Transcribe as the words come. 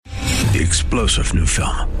the explosive new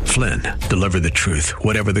film, Flynn, deliver the truth,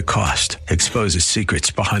 whatever the cost, exposes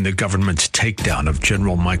secrets behind the government's takedown of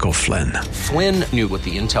General Michael Flynn. Flynn knew what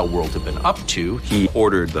the intel world had been up to. He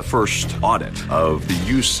ordered the first audit of the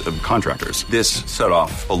use of contractors. This set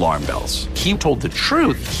off alarm bells. He told the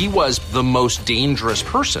truth. He was the most dangerous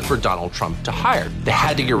person for Donald Trump to hire. They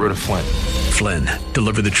had to get rid of Flynn. Flynn,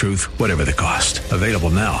 deliver the truth, whatever the cost. Available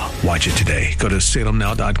now. Watch it today. Go to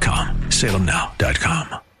salemnow.com.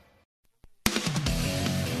 salemnow.com.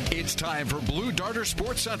 It's time for Blue Darter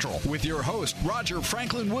Sports Central with your host, Roger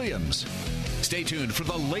Franklin Williams. Stay tuned for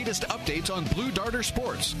the latest updates on Blue Darter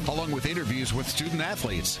Sports, along with interviews with student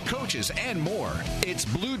athletes, coaches, and more. It's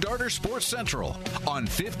Blue Darter Sports Central on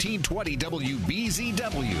 1520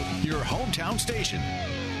 WBZW, your hometown station.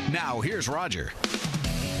 Now, here's Roger.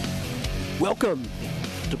 Welcome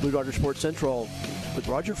to Blue Darter Sports Central with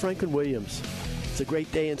Roger Franklin Williams. It's a great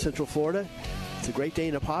day in Central Florida. It's a great day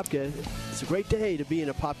in Apopka. It's a great day to be in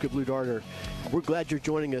Apopka Blue Darter. We're glad you're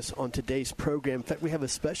joining us on today's program. In fact, we have a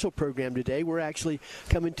special program today. We're actually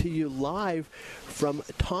coming to you live from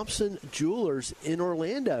Thompson Jewelers in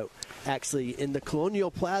Orlando, actually in the Colonial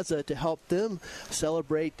Plaza, to help them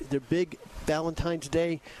celebrate their big Valentine's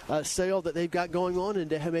Day sale that they've got going on, and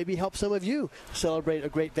to maybe help some of you celebrate a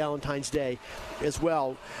great Valentine's Day as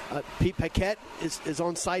well. Pete Paquette is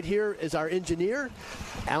on site here as our engineer.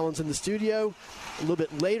 Alan's in the studio. A little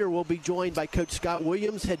bit later, we'll be joined by Coach Scott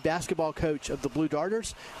Williams, head basketball coach of the Blue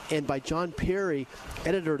Darters, and by John Perry,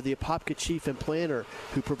 editor of the Apopka Chief and Planner,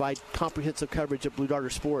 who provide comprehensive coverage of Blue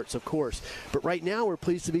Darter sports, of course. But right now, we're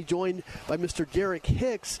pleased to be joined by Mr. Derek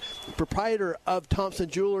Hicks, proprietor of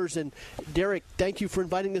Thompson Jewelers. And Derek, thank you for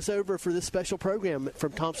inviting us over for this special program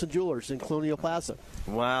from Thompson Jewelers in Colonial Plaza.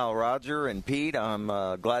 Wow, Roger and Pete, I'm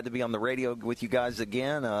glad to be on the radio with you guys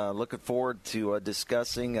again. Looking forward to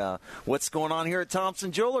discussing what's going on here at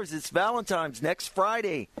Thompson Jewelers. It's Valentine's next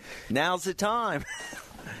Friday. Now's the time.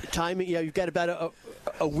 Timing, yeah, you've got about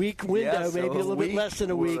a week window, yes, maybe a little bit less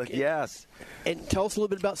than a week. Yes. And tell us a little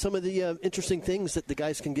bit about some of the interesting things that the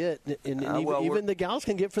guys can get, and even the gals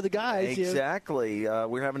can get for the guys. Exactly.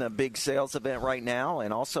 We're having a big sales event right now,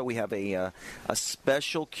 and also we have a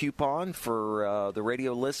special coupon for the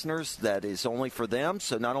radio listeners that is only for them.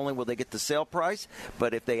 So not only will they get the sale price,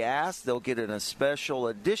 but if they ask, they'll get a special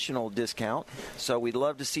additional discount. So we'd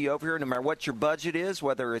love to see you over here, no matter what your budget is,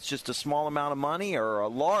 whether it's just a small amount of money or a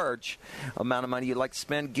large amount of money you'd like to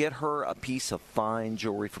spend, get her a piece of fine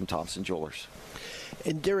jewelry from Thompson Jewelers.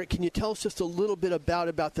 And Derek, can you tell us just a little bit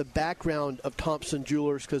about the background of Thompson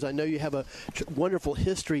Jewelers? Because I know you have a wonderful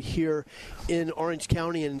history here in Orange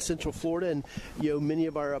County and in Central Florida, and many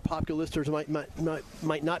of our popular listeners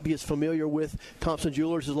might not be as familiar with Thompson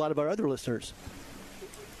Jewelers as a lot of our other listeners.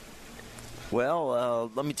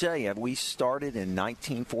 Well, let me tell you, we started in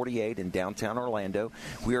 1948 in downtown Orlando.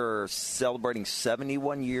 We are celebrating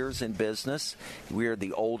 71 years in business. We are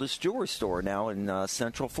the oldest jewelry store now in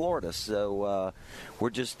Central Florida. So we're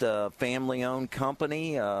just a family-owned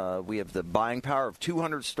company. We have the buying power of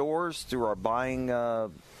 200 stores through our buying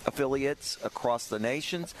affiliates across the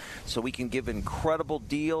nations, so we can give incredible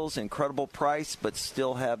deals, incredible price, but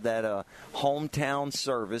still have that hometown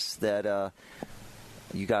service that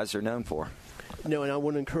you guys are known for. No, and I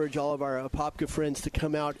want to encourage all of our Apopka friends to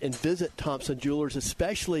come out and visit Thompson Jewelers,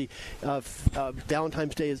 especially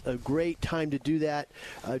Valentine's Day is a great time to do that,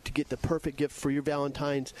 to get the perfect gift for your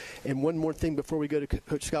Valentine's. And one more thing before we go to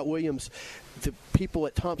Coach Scott Williams, the people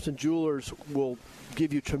at Thompson Jewelers will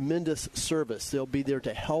give you tremendous service. They'll be there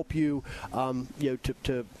to help you,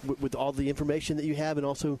 with all the information that you have, and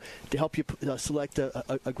also to help you select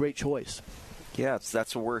a great choice. Yes,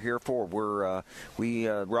 that's what we're here for.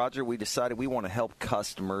 Roger, we decided we want to help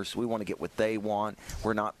customers. We want to get what they want.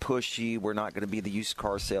 We're not pushy. We're not going to be the used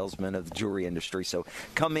car salesman of the jewelry industry. So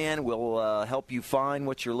come in. We'll help you find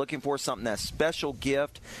what you're looking for, something that's special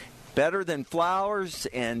gift, better than flowers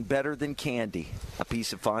and better than candy. A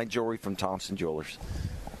piece of fine jewelry from Thompson Jewelers.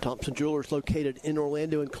 Thompson Jewelers located in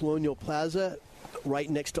Orlando in Colonial Plaza,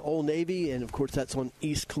 right next to Old Navy, and of course that's on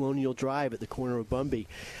East Colonial Drive at the corner of Bumby.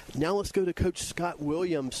 Now let's go to Coach Scott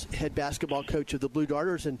Williams, head basketball coach of the Blue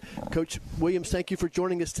Darters. And Coach Williams, thank you for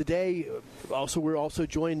joining us today. We're also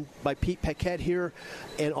joined by Pete Paquette here,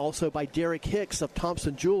 and also by Derek Hicks of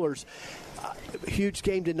Thompson Jewelers. Huge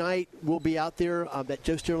game tonight. We'll be out there at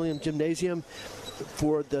Joe Sterling Gymnasium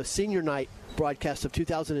for the senior night broadcast of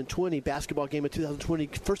 2020, basketball game of 2020.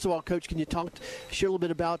 First of all, Coach, can you share a little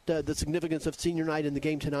bit about the significance of senior night in the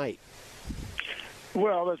game tonight?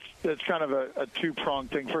 Well, that's kind of a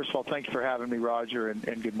two-pronged thing. First of all, thanks for having me, Roger,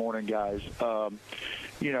 and good morning, guys.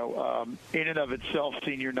 In and of itself,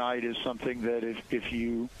 senior night is something that if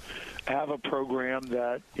you have a program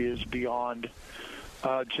that is beyond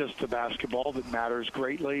just the basketball, that matters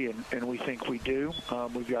greatly, and we think we do.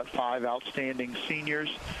 We've got 5 outstanding seniors.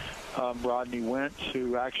 Rodney Wentz,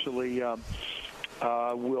 who actually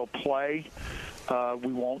will play.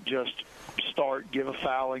 We won't just start, give a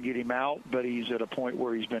foul, and get him out, but he's at a point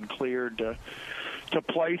where he's been cleared to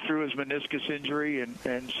play through his meniscus injury,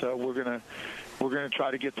 and so we're gonna try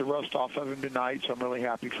to get the rust off of him tonight. So I'm really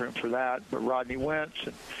happy for him for that. But Rodney Wentz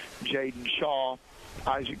and Jaden Shaw,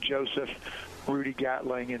 Isaac Joseph, Rudy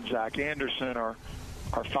Gatling, and Zach Anderson are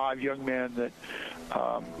 5 young men that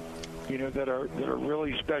that are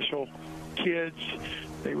really special kids.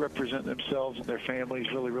 They represent themselves and their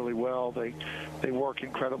families really, really well. They work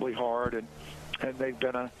incredibly hard, and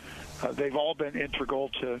they've all been integral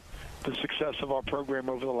to the success of our program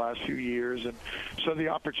over the last few years. And so the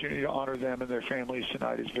opportunity to honor them and their families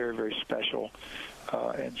tonight is very, very special,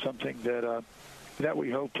 and something that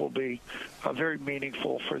we hope will be very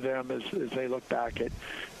meaningful for them as they look back at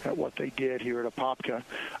what they did here at Apopka.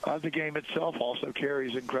 The game itself also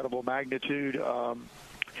carries incredible magnitude.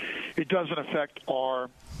 It doesn't affect our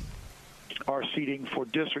seeding for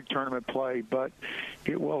district tournament play, but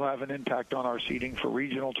it will have an impact on our seeding for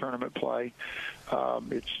regional tournament play.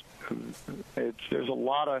 There's a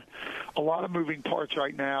lot of moving parts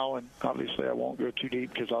right now, and obviously I won't go too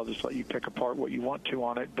deep because I'll just let you pick apart what you want to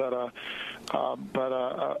on it. But a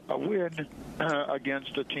win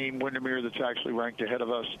against a team, Windermere, that's actually ranked ahead of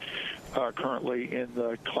us currently in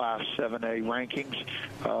the Class 7A rankings.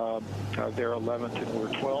 They're 11th and we're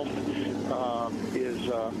 12th.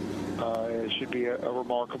 It should be a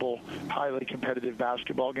remarkable, highly competitive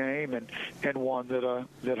basketball game, and one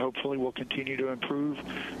that hopefully will continue to improve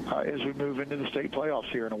as we move into the state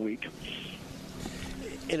playoffs here in a week.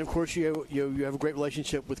 And, of course, you have a great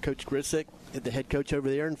relationship with Coach Grisick, the head coach over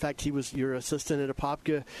there. In fact, he was your assistant at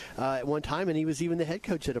Apopka at one time, and he was even the head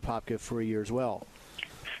coach at Apopka for a year as well.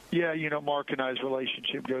 Yeah, Mark and I's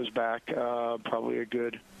relationship goes back probably a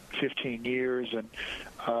good 15 years, and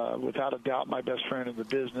without a doubt my best friend in the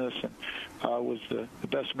business, and was the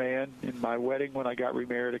best man in my wedding when I got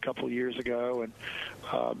remarried a couple of years ago. And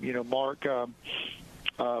Mark,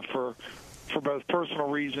 for both personal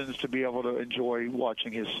reasons, to be able to enjoy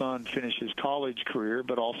watching his son finish his college career,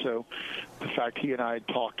 but also the fact he and I had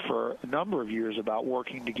talked for a number of years about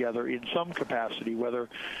working together in some capacity, whether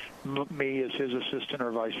me as his assistant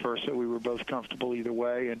or vice versa. We were both comfortable either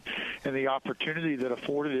way, and the opportunity that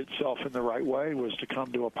afforded itself in the right way was to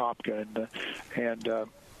come to Apopka and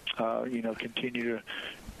continue to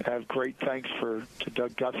have great thanks to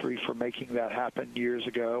Doug Guthrie for making that happen years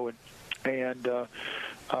ago, and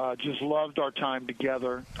just loved our time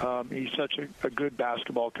together. He's such a good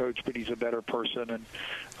basketball coach, but he's a better person, and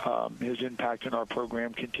his impact in our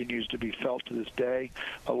program continues to be felt to this day,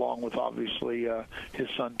 along with obviously his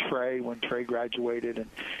son Trey, when Trey graduated and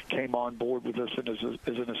came on board with us and as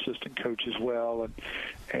an assistant coach as well.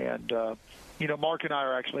 And Mark and I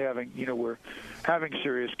are actually we're having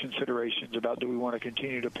serious considerations about, do we want to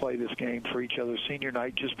continue to play this game for each other senior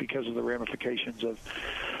night, just because of the ramifications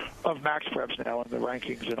of Max Preps now and the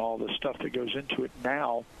rankings and all the stuff that goes into it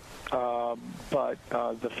now. But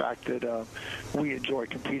the fact that we enjoy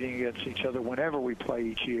competing against each other whenever we play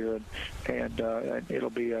each year, and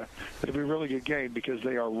it'll be a really good game, because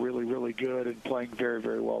they are really, really good and playing very,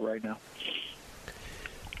 very well right now.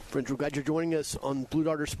 Friends, we're glad you're joining us on Blue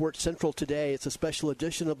Darter Sports Central today. It's a special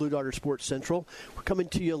edition of Blue Darter Sports Central. We're coming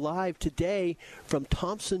to you live today from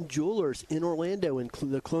Thompson Jewelers in Orlando in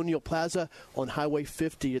the Colonial Plaza on Highway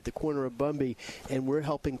 50 at the corner of Bumby. And we're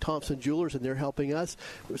helping Thompson Jewelers, and they're helping us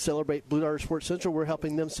celebrate Blue Darter Sports Central. We're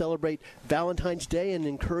helping them celebrate Valentine's Day, and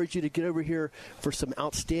encourage you to get over here for some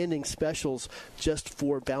outstanding specials just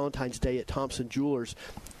for Valentine's Day at Thompson Jewelers.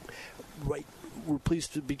 Right. We're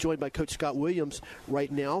pleased to be joined by Coach Scott Williams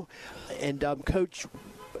right now. And, Coach,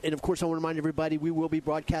 and, of course, I want to remind everybody we will be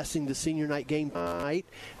broadcasting the senior night game tonight,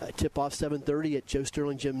 tip-off 7:30 at Joe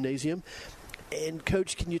Sterling Gymnasium. And,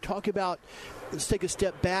 Coach, can you talk about, let's take a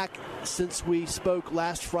step back. Since we spoke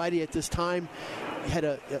last Friday at this time, you had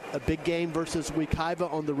a big game versus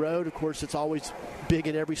Wekiva on the road. Of course, it's always big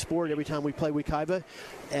in every sport every time we play Wekiva.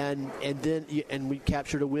 And we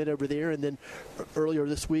captured a win over there. And then earlier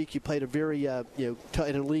this week, you played a very an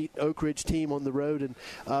elite Oak Ridge team on the road, and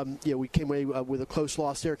we came away with a close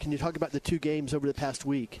loss there. Can you talk about the two games over the past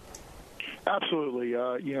week? Absolutely.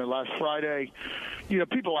 Last Friday,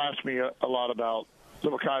 people ask me a lot about the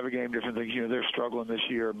Wekiva game, different things. They're struggling this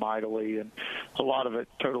year mightily, and a lot of it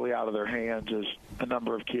totally out of their hands as a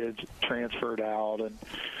number of kids transferred out, and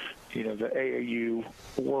the AAU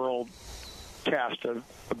world cast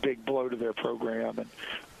a big blow to their program, and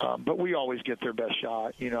but we always get their best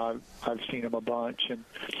shot. I've seen them a bunch, and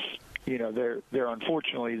they're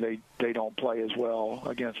unfortunately they don't play as well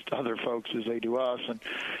against other folks as they do us, and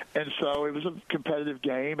so it was a competitive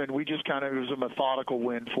game, and we just it was a methodical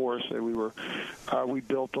win for us. We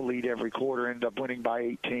built the lead every quarter, ended up winning by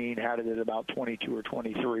 18, had it at about 22 or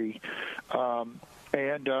 23,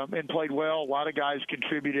 and played well. A lot of guys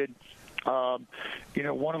contributed.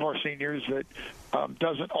 One of our seniors that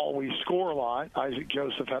doesn't always score a lot, Isaac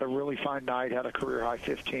Joseph, had a really fine night, had a career-high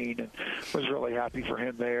 15, and was really happy for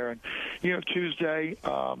him there. And, Tuesday,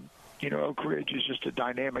 Oak Ridge is just a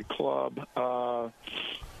dynamic club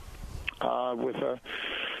with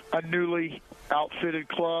a newly outfitted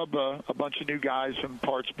club, a bunch of new guys from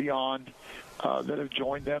parts beyond that have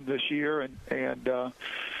joined them this year, and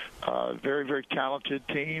very, very talented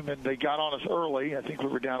team, and they got on us early. I think we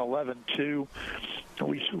were down 11-2.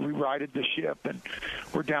 We righted the ship, and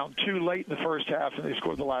we're down 2 late in the first half, and they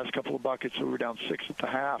scored the last couple of buckets, so we were down 6 at the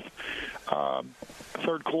half.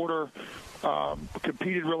 Third quarter,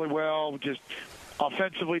 competed really well, just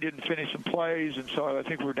offensively didn't finish some plays, and so I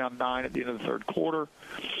think we were down 9 at the end of the third quarter.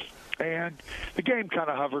 And the game kind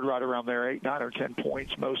of hovered right around there, 8, 9, or 10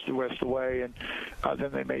 points most of the rest of the way. And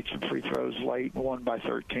then they made some free throws late and won by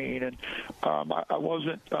 13. And I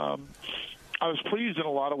wasn't. I was pleased in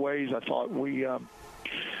a lot of ways. I thought we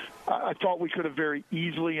could have very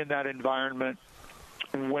easily in that environment,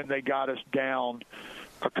 when they got us down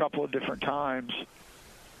a couple of different times,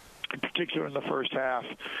 in particular in the first half,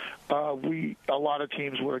 a lot of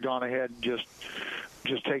teams would have gone ahead and just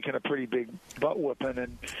taken a pretty big butt whooping,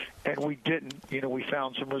 and we didn't. We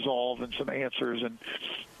found some resolve and some answers and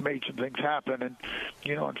made some things happen. And,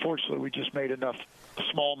 unfortunately, we just made enough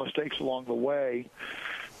small mistakes along the way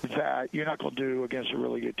that you're not going to do against a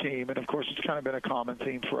really good team. And, of course, it's kind of been a common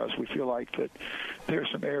theme for us. We feel like that there are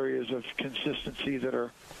some areas of consistency that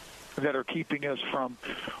are keeping us from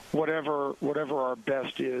whatever our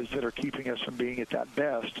best is, that are keeping us from being at that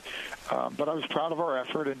best. But I was proud of our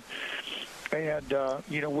effort, and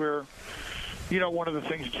we're, one of the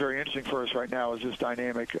things that's very interesting for us right now is this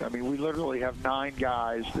dynamic. I mean, we literally have 9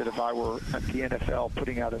 guys that if I were at the NFL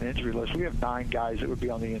putting out an injury list, we have 9 guys that would be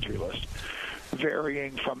on the injury list,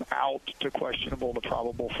 varying from out to questionable to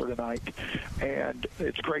probable for tonight. And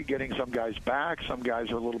it's great getting some guys back. Some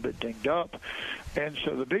guys are a little bit dinged up. And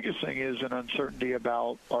so the biggest thing is an uncertainty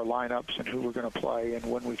about our lineups and who we're going to play and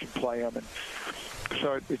when we can play them. And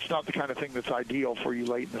so it's not the kind of thing that's ideal for you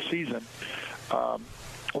late in the season.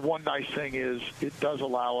 One nice thing is it does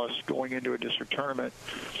allow us going into a district tournament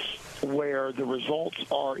where the results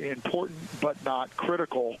are important but not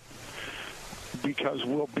critical, because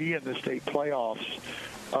we'll be in the state playoffs.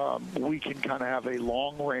 We can kind of have a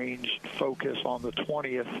long-range focus on the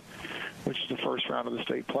 20th, which is the first round of the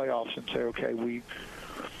state playoffs, and say, okay,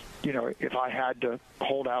 if I had to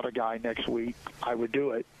hold out a guy next week, I would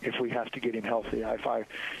do it if we have to get him healthy.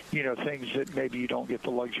 Things that maybe you don't get the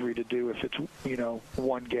luxury to do if it's,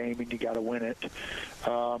 one game and you got to win it.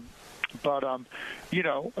 So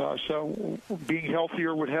being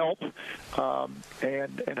healthier would help,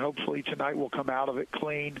 and hopefully tonight we'll come out of it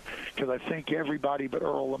clean, because I think everybody but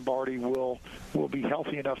Earl Lombardi will be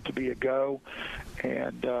healthy enough to be a go,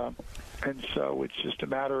 and so it's just a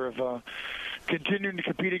matter of continuing to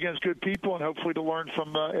compete against good people and hopefully to learn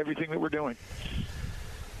from everything that we're doing.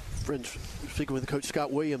 Friends, speaking with Coach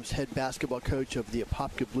Scott Williams, head basketball coach of the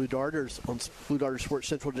Apopka Blue Darters on Blue Darter Sports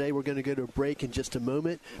Central today. We're going to go to a break in just a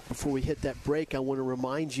moment. Before we hit that break, I want to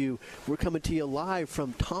remind you we're coming to you live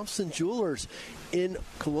from Thompson Jewelers in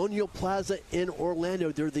Colonial Plaza in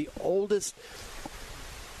Orlando. They're the oldest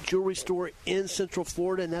jewelry store in Central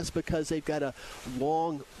Florida, and that's because they've got a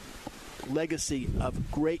long legacy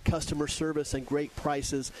of great customer service and great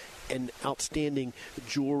prices and outstanding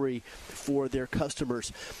jewelry for their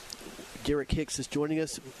customers. Garrick Hicks is joining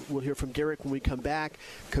us. We'll hear from Garrick when we come back.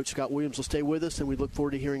 Coach Scott Williams will stay with us, and we look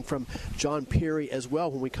forward to hearing from John Perry as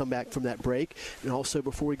well when we come back from that break. And also,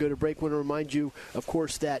 before we go to break, I want to remind you, of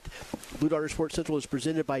course, that Blue Darter Sports Central is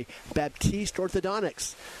presented by Baptiste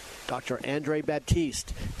Orthodontics. Dr. Andre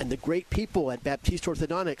Baptiste and the great people at Baptiste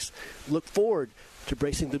Orthodontics look forward to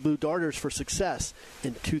bracing the Blue Darters for success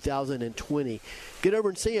in 2020. Get over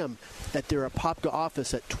and see them at their Apopka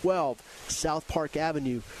office at 12 South Park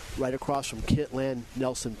Avenue, right across from Kitland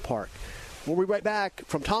Nelson Park. We'll be right back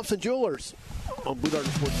from Thompson Jewelers on Blue Darter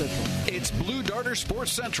Sports Central. It's Blue Darter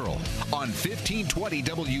Sports Central on 1520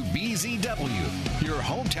 WBZW, your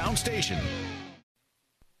hometown station.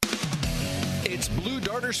 It's Blue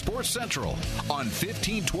Darter Sports Central on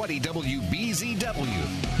 1520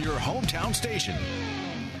 WBZW, your hometown station.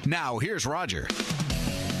 Now, here's Roger.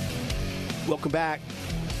 Welcome back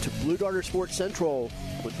to Blue Darter Sports Central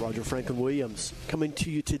with Roger Franklin Williams, coming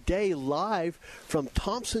to you today live from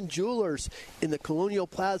Thompson Jewelers in the Colonial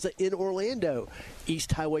Plaza in Orlando,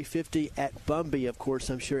 East Highway 50 at Bumby. Of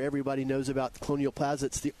course, I'm sure everybody knows about the Colonial Plaza.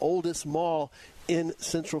 It's the oldest mall in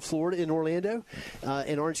Central Florida, in Orlando,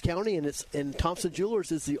 in Orange County, and Thompson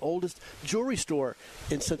Jewelers is the oldest jewelry store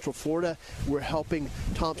in Central Florida. We're helping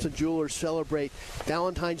Thompson Jewelers celebrate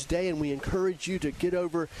Valentine's Day, and we encourage you to get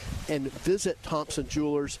over and visit Thompson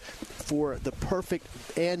Jewelers for the perfect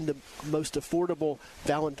and the most affordable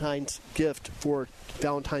Valentine's gift for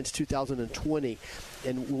Valentine's 2020.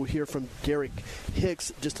 And we'll hear from Derek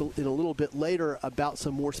Hicks just in a little bit later about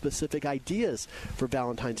some more specific ideas for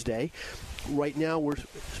Valentine's Day. Right now, we're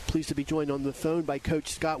pleased to be joined on the phone by Coach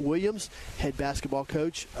Scott Williams, head basketball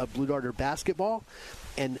coach of Blue Darter Basketball,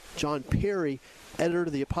 and John Perry, editor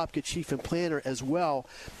of the Apopka Chief and Planner as well.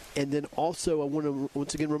 And then also, I want to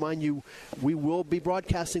once again remind you, we will be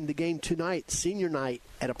broadcasting the game tonight, senior night,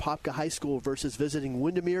 at Apopka High School versus visiting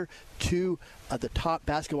Windermere, two of the top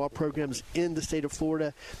basketball programs in the state of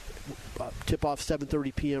Florida. Tip-off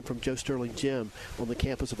 7:30 p.m. from Joe Sterling Gym on the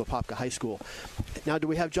campus of Apopka High School. Now, do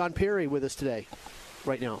we have John Perry with us today,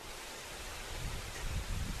 right now?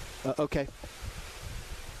 Okay.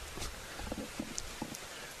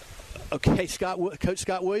 Okay, Coach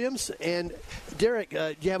Scott Williams. And Derek,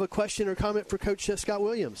 do you have a question or comment for Coach Scott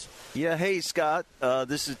Williams? Yeah, hey, Scott.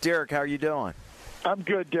 This is Derek. How are you doing? I'm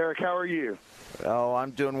good, Derek. How are you? Oh,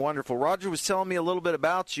 I'm doing wonderful. Roger was telling me a little bit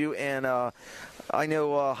about you, and I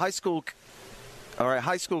know high school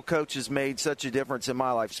coaches made such a difference in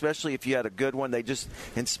my life, especially if you had a good one. They just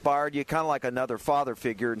inspired you, kind of like another father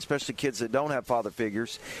figure, and especially kids that don't have father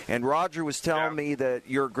figures. And Roger was telling me that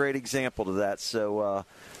you're a great example to that. So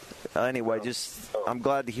anyway, I'm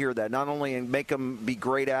glad to hear that. Not only make them be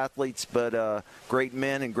great athletes, but great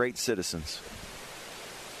men and great citizens.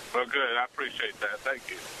 Well, good. I appreciate that. Thank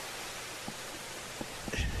you.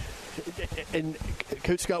 And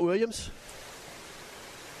Coach Scott Williams?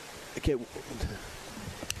 Okay.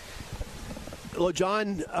 Hello,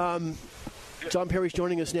 John. John Perry's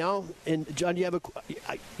joining us now. And, John, do you have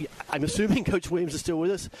I'm assuming Coach Williams is still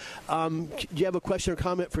with us. Do you have a question or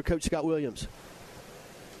comment for Coach Scott Williams?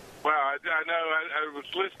 Well, I know I was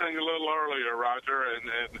listening a little earlier, Roger,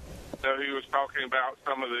 and so he was talking about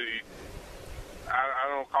some of the, I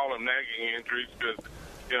don't call them nagging injuries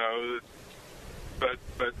because,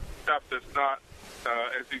 but stuff that's not,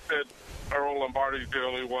 as he said, Earl Lombardi's the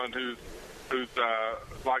only one who's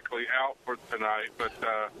likely out for tonight. But,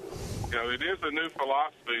 it is a new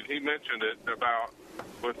philosophy. He mentioned it about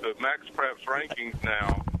with the Max Preps rankings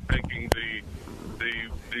now taking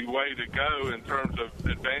the way to go in terms of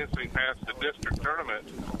advancing past the district tournament.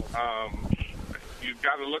 You've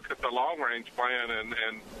got to look at the long-range plan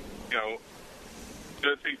and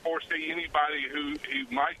does he foresee anybody who he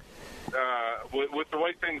might, with the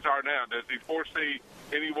way things are now, does he foresee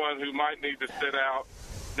anyone who might need to sit out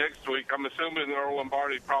next week? I'm assuming Earl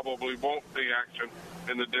Lombardi probably won't see action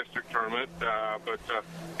in the district tournament, but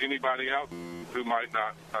anybody else who might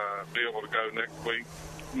not be able to go next week,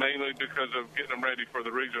 mainly because of getting them ready for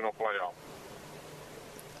the regional playoff.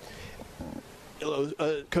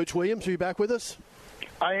 Hello, Coach Williams, are you back with us?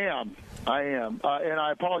 I am, and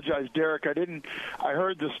I apologize, Derek. I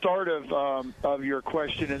heard the start of your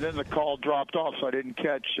question, and then the call dropped off, so I didn't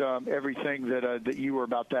catch everything that you were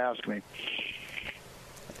about to ask me.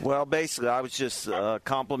 Well, basically, I was just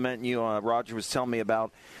complimenting you. Roger was telling me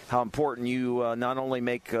about how important you not only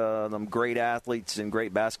make them great athletes and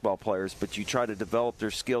great basketball players, but you try to develop their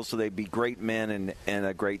skills so they be great men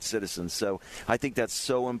and great citizens. So I think that's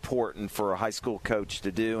so important for a high school coach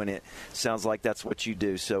to do, and it sounds like that's what you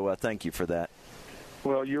do. So thank you for that.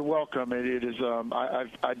 Well, you're welcome. It is.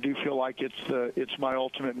 I do feel like it's my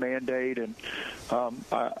ultimate mandate, and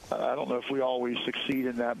I don't know if we always succeed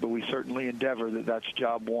in that, but we certainly endeavor that's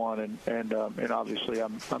job one. And obviously,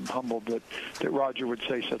 I'm humbled that Roger would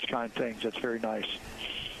say such kind things. That's very nice.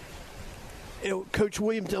 Coach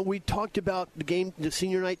Williams, we talked about the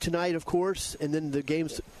senior night tonight, of course, and then the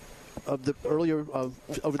games of the earlier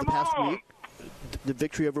over the past week, the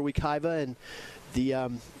victory over Wekiva and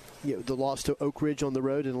the loss to Oak Ridge on the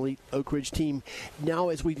road, an elite Oak Ridge team. Now,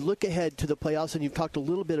 as we look ahead to the playoffs, and you've talked a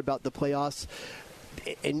little bit about the playoffs,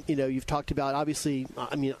 and you've talked about, obviously,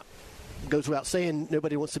 goes without saying,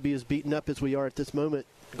 nobody wants to be as beaten up as we are at this moment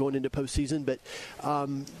going into postseason. But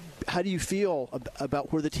how do you feel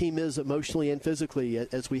about where the team is emotionally and physically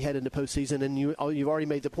as we head into postseason? And you've already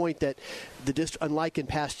made the point that unlike in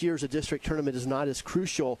past years, the district tournament is not as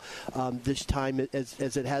crucial this time as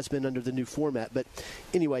it has been under the new format. But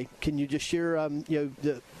anyway, can you just share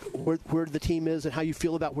where the team is and how you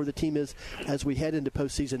feel about where the team is as we head into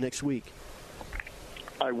postseason next week?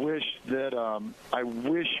 I wish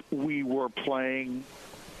we were playing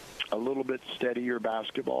a little bit steadier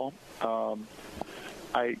basketball.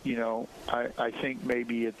 I think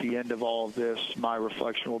maybe at the end of all of this, my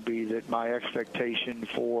reflection will be that my expectation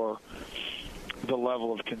for the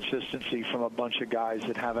level of consistency from a bunch of guys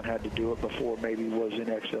that haven't had to do it before maybe was in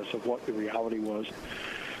excess of what the reality was.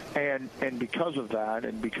 And because of that,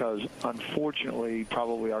 and because unfortunately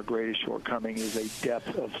probably our greatest shortcoming is a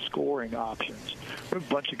depth of scoring options. We have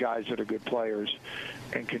a bunch of guys that are good players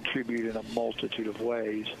and contribute in a multitude of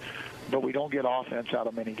ways, but we don't get offense out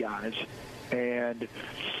of many guys. And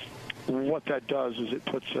what that does is it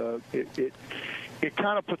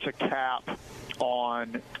kind of puts a cap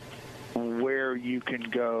on where you can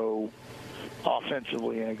go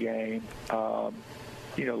offensively in a game.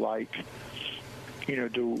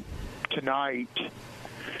 Tonight,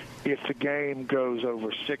 if the game goes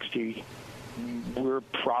over 60, we're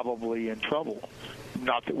probably in trouble.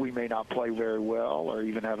 Not that we may not play very well or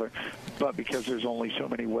even but because there's only so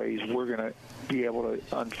many ways we're going to be able to,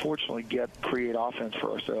 unfortunately, create offense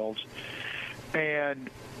for ourselves. And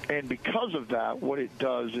because of that, what it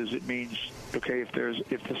does is it means, okay, if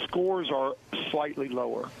the scores are slightly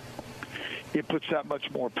lower, it puts that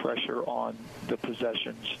much more pressure on the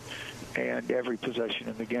possessions and every possession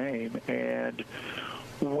in the game. And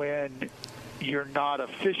when you're not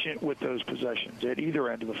efficient with those possessions at either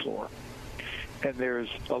end of the floor, and there's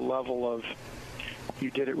a level of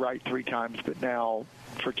you did it right 3 times, but now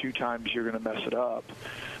for 2 times you're going to mess it up,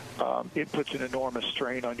 it puts an enormous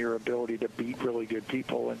strain on your ability to beat really good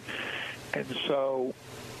people. And so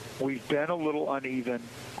we've been a little uneven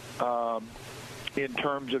in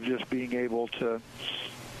terms of just being able to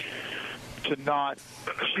not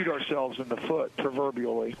shoot ourselves in the foot,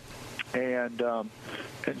 proverbially. And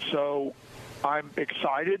so I'm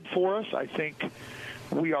excited for us. I think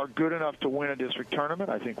we are good enough to win a district tournament.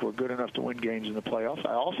 I think we're good enough to win games in the playoffs.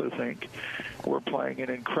 I also think we're playing an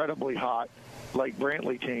incredibly hot Lake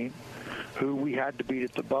Brantley team who we had to beat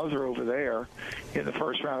at the buzzer over there in the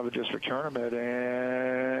first round of the district tournament.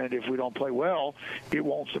 And if we don't play well, it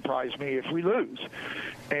won't surprise me if we lose.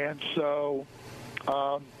 And so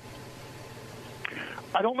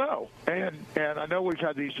I don't know. And I know we've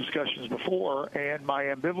had these discussions before, and my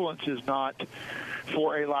ambivalence is not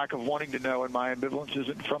for a lack of wanting to know, and my ambivalence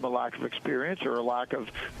isn't from a lack of experience or a lack of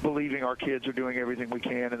believing our kids are doing everything we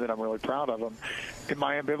can and that I'm really proud of them. And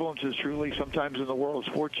my ambivalence is truly sometimes in the world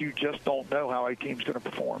of sports, you just don't know how a team's going to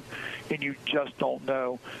perform, and you just don't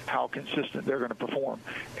know how consistent they're going to perform.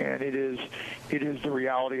 And it is the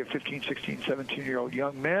reality of 15, 16, 17-year-old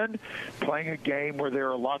young men playing a game where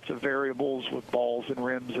there are lots of variables with balls and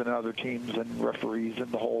rims and other teams and referees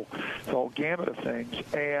and the whole gamut of things.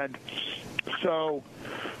 And so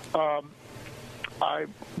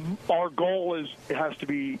our goal has to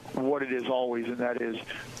be what it is always, and that is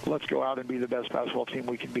let's go out and be the best basketball team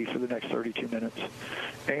we can be for the next 32 minutes.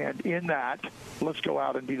 And in that, let's go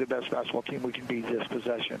out and be the best basketball team we can be this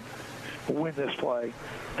possession, win this play,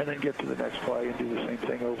 and then get to the next play and do the same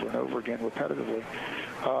thing over and over again repetitively.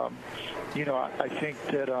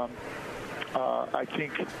 I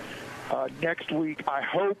think next week, I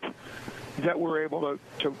hope that we're able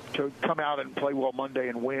to come out and play well Monday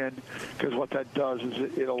and win, because what that does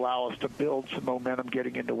is it allows us to build some momentum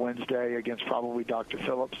getting into Wednesday against probably Dr.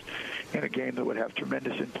 Phillips in a game that would have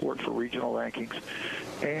tremendous import for regional rankings.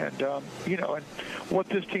 And, and what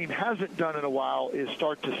this team hasn't done in a while is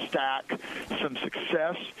start to stack some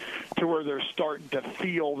success to where they're starting to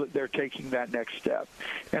feel that they're taking that next step.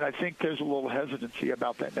 And I think there's a little hesitancy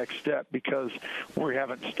about that next step because we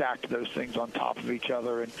haven't stacked those things on top of each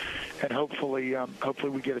other. And hopefully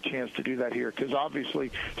we get a chance to do that here, because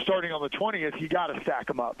obviously starting on the 20th, you got to stack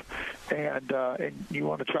them up. And you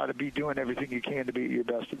want to try to be doing everything you can to be at your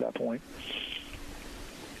best at that point.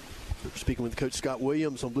 Speaking with Coach Scott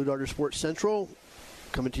Williams on Blue Darter Sports Central,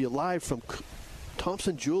 coming to you live from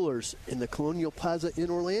Thompson Jewelers in the Colonial Plaza in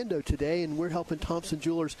Orlando today, and we're helping Thompson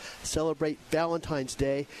Jewelers celebrate Valentine's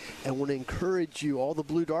Day, and want to encourage you, all the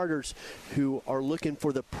Blue Darters who are looking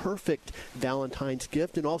for the perfect Valentine's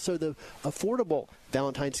gift and also the affordable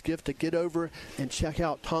Valentine's gift, to get over and check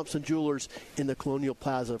out Thompson Jewelers in the Colonial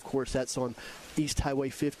Plaza. Of course, that's on East Highway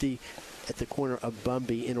 50 at the corner of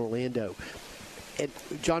Bumby in Orlando. And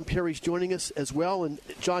John Perry's joining us as well. And,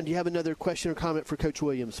 John, do you have another question or comment for Coach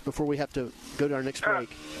Williams before we have to go to our next break?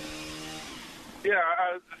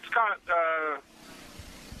 Scott,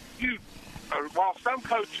 while some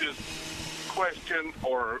coaches question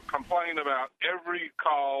or complain about every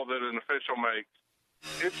call that an official makes,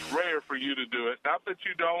 it's rare for you to do it. Not that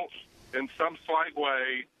you don't, in some slight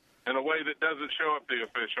way, in a way that doesn't show up the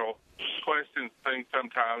official, questions things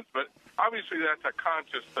sometimes. But obviously that's a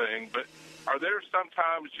conscious thing. But are there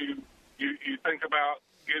sometimes you think about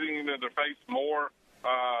getting into their face more,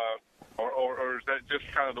 or is that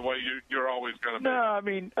just kind of the way you're always going to be? No, I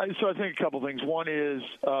mean, so I think a couple things. One is,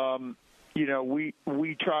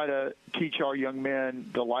 we try to teach our young men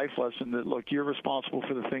the life lesson that, look, you're responsible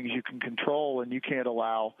for the things you can control, and you can't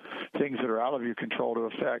allow things that are out of your control to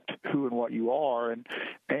affect who and what you are. And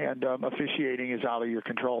officiating is out of your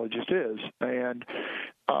control. It just is. And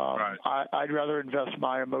right. I'd rather invest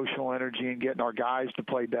my emotional energy in getting our guys to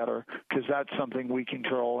play better, because that's something we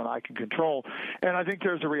control and I can control. And I think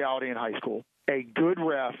there's a reality in high school. A good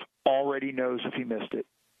ref already knows if he missed it.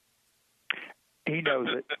 He knows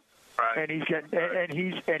it. Right. And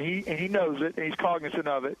he knows it, and he's cognizant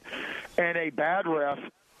of it. And a bad ref,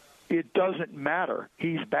 it doesn't matter.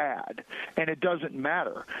 He's bad, and it doesn't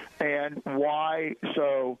matter. And why?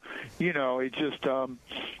 So, it just.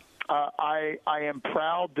 I am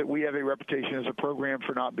proud that we have a reputation as a program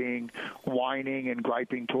for not being whining and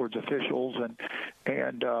griping towards officials,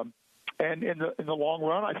 and in the long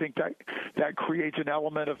run, I think that creates an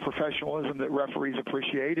element of professionalism that referees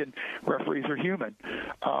appreciate, and referees are human.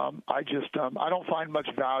 I don't find much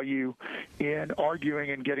value in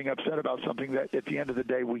arguing and getting upset about something that at the end of the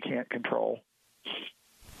day we can't control.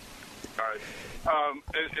 All right.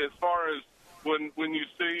 As far as when you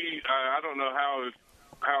see, I don't know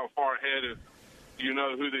how far ahead is you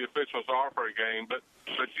know who the officials are for a game, but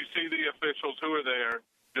you see the officials who are there.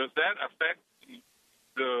 Does that affect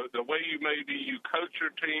the way you coach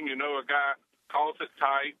your team? A guy calls it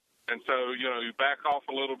tight, and so you back off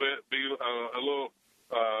a little bit, be a little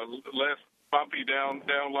less bumpy down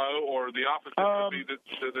low, or the opposite would be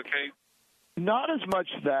the case. Not as much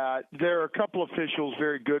that. There are a couple officials,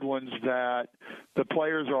 very good ones, that the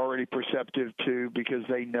players are already perceptive to, because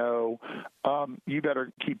they know you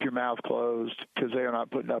better keep your mouth closed, because they are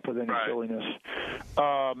not putting up with any silliness.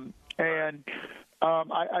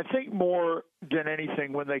 I think more than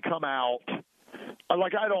anything, when they come out,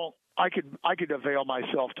 I could avail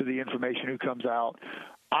myself to the information who comes out.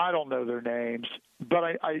 I don't know their names, but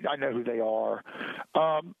I know who they are.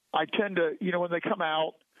 I tend to, when they come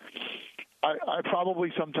out, I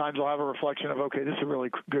probably sometimes will have a reflection of, okay, this is a really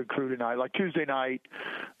good crew tonight. Like Tuesday night,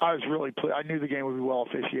 I was really I knew the game would be well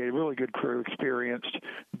officiated, really good crew, experienced,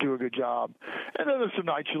 do a good job. And then there's some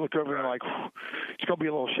nights you look over and you're like, it's going to be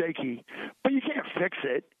a little shaky. But you can't fix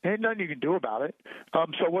it. Ain't nothing you can do about it.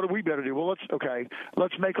 So what do we better do? Well, let's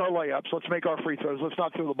make our layups. Let's make our free throws. Let's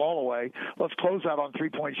not throw the ball away. Let's close out on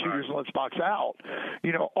three-point shooters and let's box out.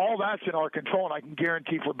 All that's in our control, and I can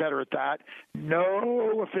guarantee if we're better at that,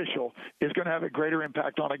 no official is going to have a greater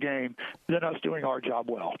impact on a game than us doing our job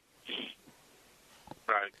well.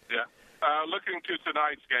 Right, yeah. Looking to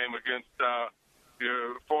tonight's game against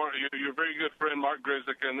your very good friend Mark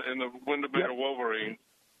Grizzik and the Winnebago Wolverines.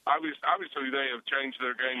 Obviously, they have changed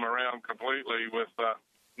their game around completely with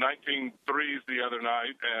 19 threes the other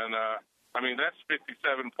night, and that's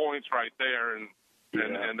 57 points right there, and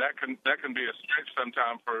that can be a stretch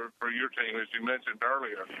sometime for your team, as you mentioned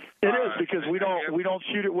earlier. It is, because we don't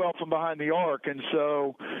shoot it well from behind the arc, and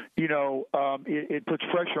so it puts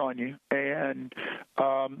pressure on you. And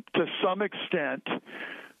to some extent,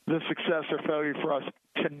 the success or failure for us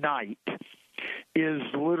tonight is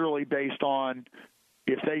literally based on,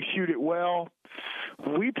 if they shoot it well,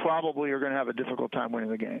 we probably are going to have a difficult time winning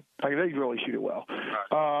the game. Like, they really shoot it well.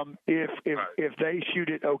 If they shoot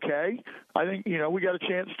it okay, I think we got a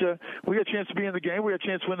chance to be in the game. We got a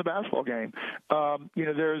chance to win the basketball game.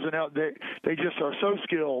 They just are so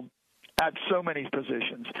skilled at so many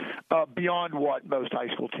positions, beyond what most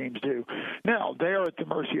high school teams do. Now, they are at the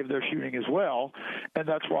mercy of their shooting as well, and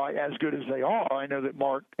that's why, as good as they are, I know that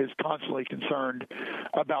Mark is constantly concerned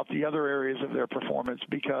about the other areas of their performance,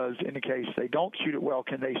 because in the case they don't shoot it well,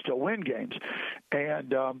 can they still win games?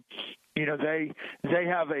 And they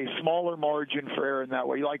have a smaller margin for error in that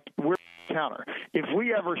way. Like we're counter. If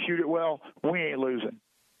we ever shoot it well, we ain't losing.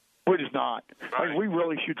 We're just not. Right. Like, we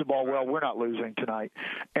really shoot the ball well. We're not losing tonight.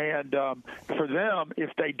 And for them,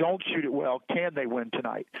 if they don't shoot it well, can they win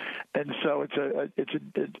tonight? And so if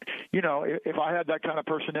I had that kind of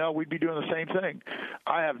personnel, we'd be doing the same thing.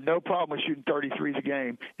 I have no problem with shooting 33s a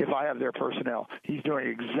game if I have their personnel. He's doing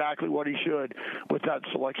exactly what he should with that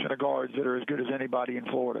selection of guards that are as good as anybody in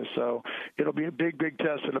Florida. So it'll be a big, big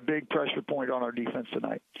test and a big pressure point on our defense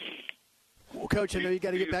tonight. Well, Coach, I know you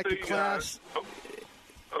got to get back to class.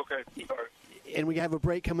 Okay, sorry. And we have a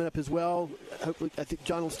break coming up as well. I think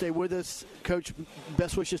John will stay with us. Coach,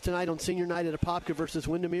 best wishes tonight on senior night at Apopka versus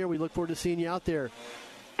Windermere. We look forward to seeing you out there.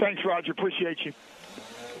 Thanks, Roger. Appreciate you.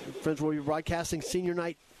 Friends, we'll be broadcasting senior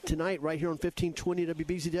night tonight right here on 1520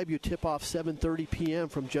 WBZW. Tip-off 7:30 p.m.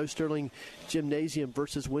 from Joe Sterling Gymnasium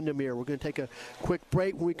versus Windermere. We're going to take a quick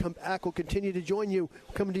break. When we come back, we'll continue to join you.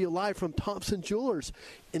 We're coming to you live from Thompson Jewelers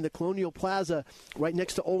in the Colonial Plaza right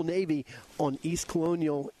next to Old Navy on East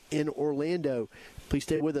Colonial in Orlando. Please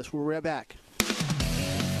stay with us. We'll be right back.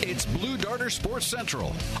 It's Blue Darter Sports Central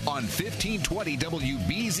on 1520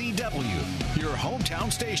 WBZW, your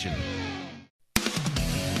hometown station.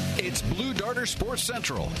 It's Blue Darter Sports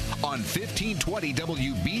Central on 1520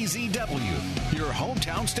 WBZW, your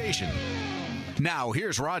hometown station. Now,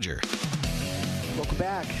 here's Roger. Welcome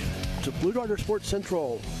back to Blue Darter Sports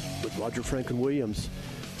Central with Roger Franklin Williams.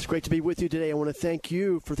 It's great to be with you today. I want to thank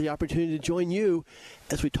you for the opportunity to join you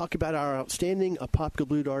as we talk about our outstanding Apopka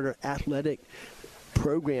Blue Darter athletic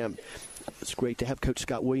program. It's great to have Coach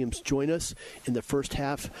Scott Williams join us in the first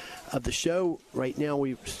half of the show. Right now,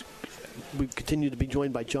 we've continued to be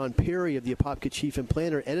joined by John Perry of the Apopka Chief and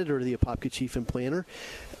Planner, editor of the Apopka Chief and Planner,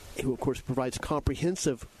 who, of course, provides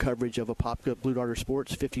comprehensive coverage of Apopka Blue Darter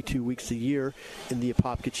sports 52 weeks a year in the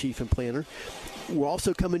Apopka Chief and Planner. We're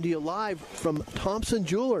also coming to you live from Thompson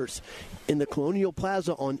Jewelers in the Colonial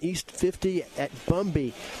Plaza on East 50 at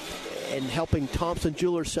Bumby, and helping Thompson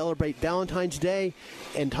Jewelers celebrate Valentine's Day.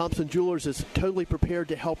 And Thompson Jewelers is totally prepared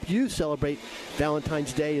to help you celebrate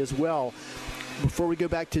Valentine's Day as well. Before we go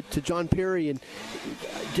back to John Perry and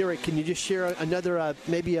Derek, can you just share another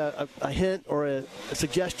maybe a hint or a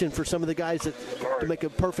suggestion for some of the guys to make a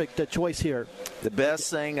perfect choice here? The best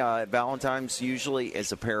thing at Valentine's usually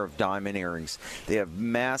is a pair of diamond earrings. They have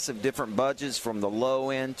massive different budgets from the low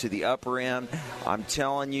end to the upper end. I'm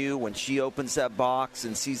telling you, when she opens that box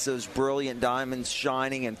and sees those brilliant diamonds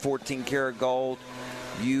shining in 14-karat gold,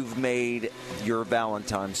 you've made your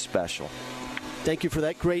Valentine's special. Thank you for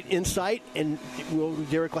that great insight, and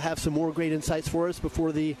Derek will have some more great insights for us before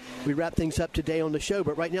we wrap things up today on the show.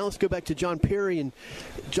 But right now, let's go back to John Perry. And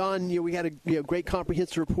John, we had a great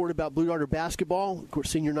comprehensive report about Blue Darter basketball. Of course,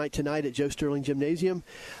 senior night tonight at Joe Sterling Gymnasium.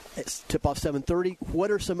 It's tip-off 7:30. What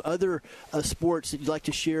are some other sports that you'd like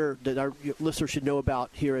to share that our listeners should know about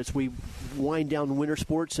here as we wind down winter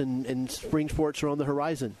sports and spring sports are on the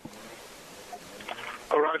horizon?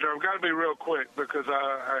 Oh, Roger, I've got to be real quick because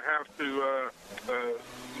I have to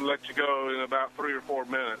let you go in about 3 or 4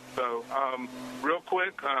 minutes. So, real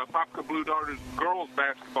quick, Apopka Blue Darters girls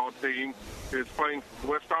basketball team is playing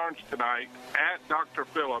West Orange tonight at Dr.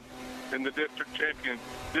 Phillips in the district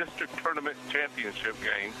tournament championship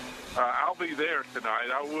game. I'll be there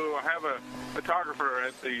tonight. I will have a photographer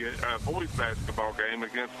at the boys basketball game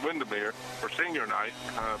against Windermere for senior night.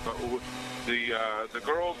 But the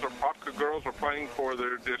girls, or Apopka girls, are playing for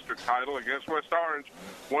their district title against West Orange,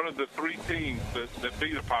 one of the 3 teams that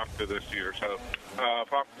beat Apopka this year. So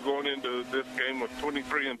Apopka going into this game with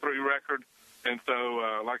 23-3 record. And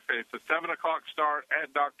so, like I say, it's a 7 o'clock start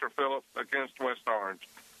at Dr. Phillips against West Orange.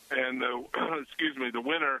 And the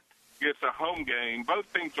winner gets a home game.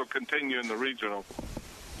 Both teams will continue in the regional,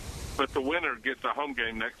 but the winner gets a home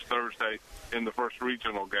game next Thursday in the first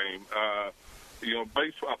regional game.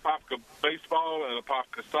 Apopka baseball and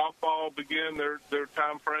Apopka softball begin their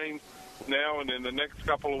time frame now and in the next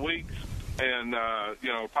couple of weeks. And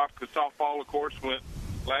Apopka softball, of course, went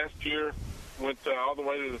all the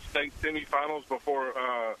way to the state semifinals before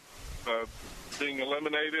being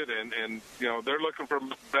eliminated, and they're looking for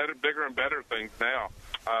bigger and better things now.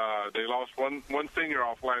 They lost one senior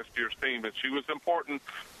off last year's team, and she was important,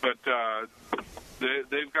 but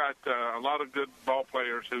they've got a lot of good ball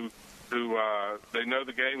players who they know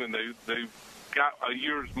the game, and they've got a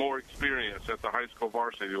year's more experience at the high school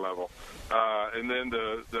varsity level. And then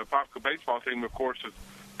the Apopka baseball team, of course, has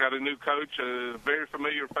got a new coach, a very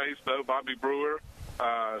familiar face, though, Bobby Brewer,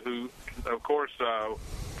 who, of course,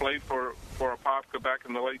 played for Apopka back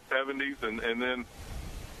in the late 70s, and then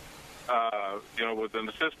was an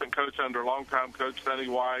assistant coach under longtime coach Sonny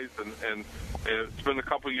Wise, and it's been a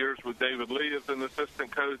couple of years with David Lee as an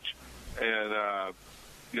assistant coach, and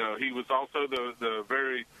he was also the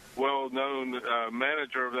very well-known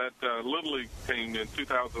manager of that Little League team in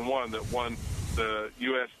 2001 that won the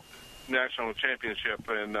U.S. National Championship,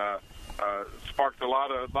 and sparked a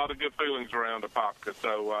lot of good feelings around Apopka.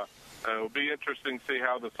 So it'll be interesting to see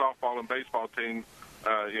how the softball and baseball team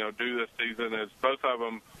do this season, as both of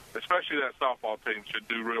them, especially that softball team, should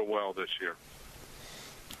do real well this year.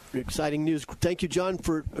 Exciting news. Thank you, John,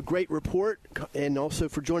 for a great report and also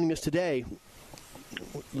for joining us today.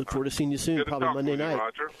 Look forward to seeing you soon, Good probably Monday night.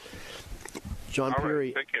 Roger. John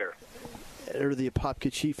Perry, take care. Editor of the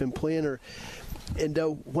Apopka Chief and Planner. And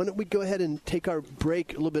why don't we go ahead and take our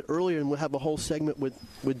break a little bit earlier, and we'll have a whole segment with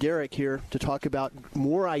Derek here to talk about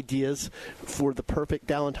more ideas for the perfect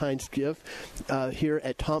Valentine's gift here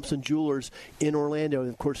at Thompson Jewelers in Orlando. And,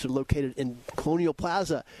 of course, they're located in Colonial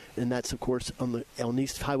Plaza, and that's, of course, on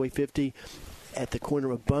East Highway 50 at the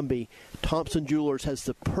corner of Bumby. Thompson Jewelers has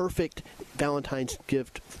the perfect Valentine's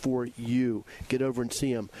gift for you. Get over and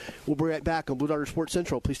see them. We'll be right back on Blue Darter Sports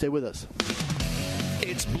Central. Please stay with us.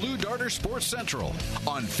 It's Blue Darter Sports Central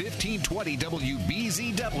on 1520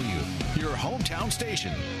 WBZW, your hometown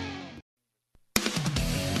station.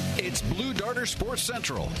 It's Blue Darter Sports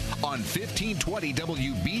Central on 1520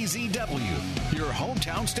 WBZW, your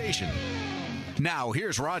hometown station. Now,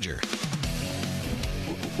 here's Roger.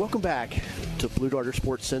 Welcome back to Blue Darter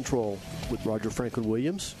Sports Central with Roger Franklin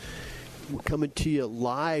Williams. We're coming to you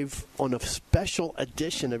live on a very special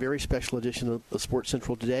edition of Sports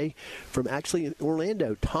Central today from actually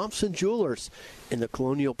Orlando, Thompson Jewelers in the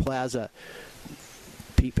Colonial Plaza.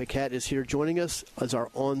 Pete Paquette is here joining us as our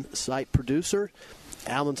on-site producer.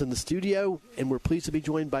 Alan's in the studio, and we're pleased to be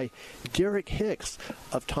joined by Derek Hicks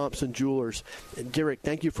of Thompson Jewelers. And Derek,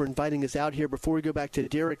 thank you for inviting us out here. Before we go back to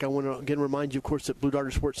Derek, I want to again remind you, of course, that Blue Darter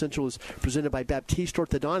Sports Central is presented by Baptiste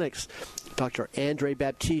Orthodontics. Dr. Andre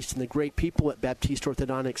Baptiste and the great people at Baptiste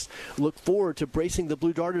Orthodontics look forward to bracing the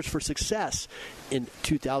Blue Darters for success in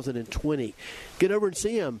 2020. Get over and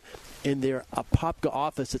see them in their Apopka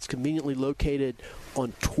office. It's conveniently located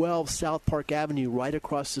on 12 South Park Avenue, right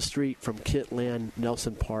across the street from Kitland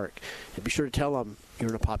Nelson Park. And be sure to tell them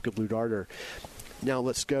you're an Apopka Blue Darter. Now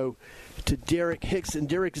let's go to Derek Hicks. And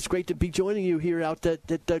Derek, it's great to be joining you here out at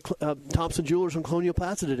Thompson Jewelers on Colonial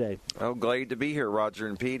Plaza today. Oh, glad to be here, Roger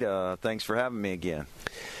and Pete. Thanks for having me again.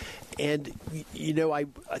 And, I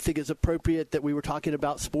think it's appropriate that we were talking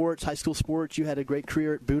about sports, high school sports. You had a great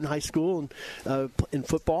career at Boone High School and, in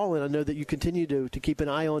football, and I know that you continue to keep an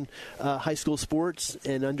eye on high school sports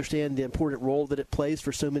and understand the important role that it plays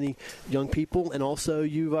for so many young people. And also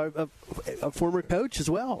you are a former coach as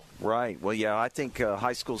well. Right. Well, yeah, I think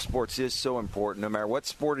high school sports is so important. No matter what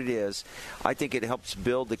sport it is, I think it helps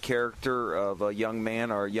build the character of a young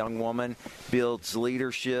man or a young woman, builds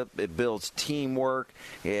leadership, it builds teamwork.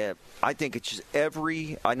 I think it's just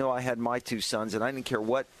I know I had my two sons, and I didn't care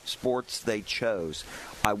what sports they chose.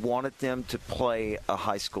 I wanted them to play a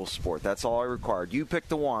high school sport. That's all I required. You pick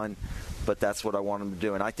the one, but that's what I want them to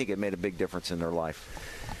do, and I think it made a big difference in their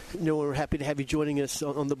life. We're happy to have you joining us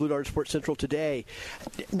on the Blue Darter Sports Central today.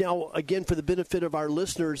 Now, again, for the benefit of our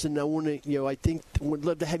listeners, and I want to, I think would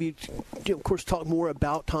love to have you, of course, talk more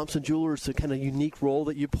about Thompson Jewelers, the kind of unique role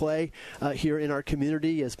that you play here in our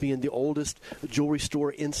community as being the oldest jewelry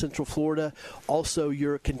store in Central Florida. Also,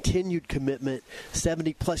 your continued commitment,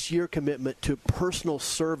 70-plus year commitment to personal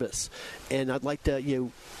service. And I'd like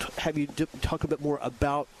to, have you talk a bit more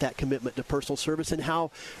about that commitment to personal service and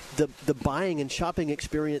how the buying and shopping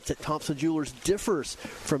experience at Thompson Jewelers differs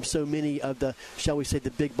from so many of the, shall we say, the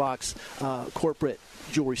big box corporate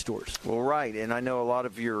jewelry stores. Well, right, and I know a lot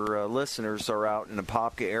of your listeners are out in the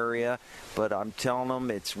Apopka area, but I'm telling them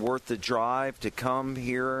it's worth the drive to come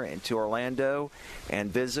here and to Orlando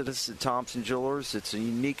and visit us at Thompson Jewelers. It's a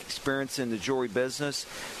unique experience in the jewelry business.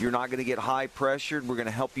 You're not going to get high pressured. We're going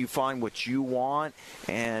to help you find what you want,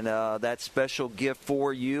 and that special gift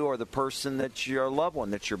for you or the person that your loved one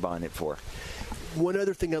that you're buying it for. One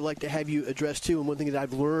other thing I'd like to have you address too, and one thing that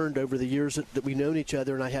I've learned over the years that we've known each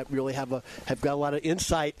other, and I have got a lot of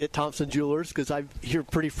insight at Thompson Jewelers because I'm here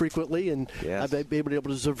pretty frequently, and yes. I've been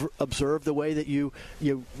able to observe the way that you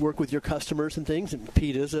work with your customers and things. And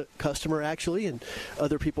Pete is a customer actually, and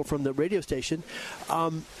other people from the radio station.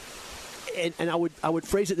 and I would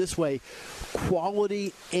phrase it this way: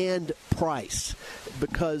 quality and price,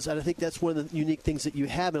 because I think that's one of the unique things that you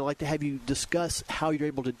have, and I'd like to have you discuss how you're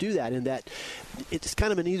able to do that. In that, it's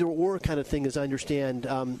kind of an either-or kind of thing, as I understand,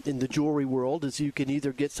 in the jewelry world. Is you can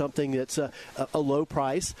either get something that's a low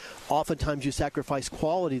price. Oftentimes, you sacrifice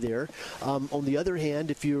quality there. On the other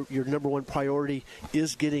hand, if your number one priority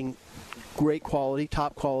is getting great quality,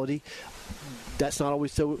 top quality, that's not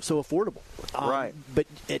always so affordable. Right. But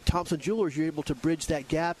at Thompson Jewelers, you're able to bridge that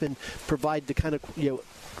gap and provide the kind of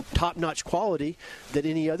top-notch quality that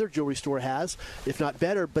any other jewelry store has, if not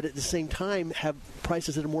better, but at the same time have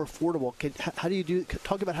prices that are more affordable. How do you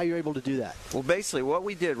talk about how you're able to do that? Well, basically what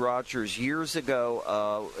we did, Roger, is years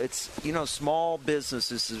ago, it's, small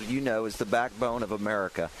businesses, as you know, is the backbone of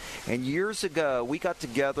America. And years ago, we got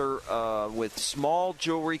together with small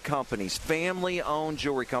jewelry companies, family-owned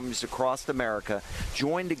jewelry companies across America,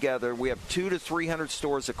 joined together. We have 200 to 300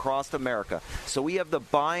 stores across America. So we have the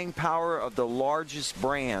buying power of the largest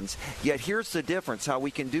brands. Yet here's the difference, how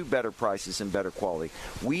we can do better prices and better quality.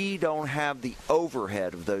 We don't have the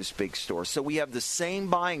overhead of those big stores. So we have the same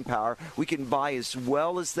buying power. We can buy as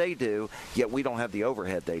well as they do, yet we don't have the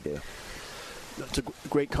overhead they do. That's a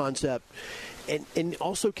great concept. And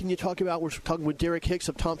also, can you talk about, we're talking with Derek Hicks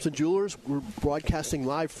of Thompson Jewelers. We're broadcasting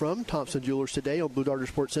live from Thompson Jewelers today on Blue Darter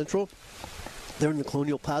Sports Central. They're in the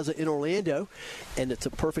Colonial Plaza in Orlando, and it's a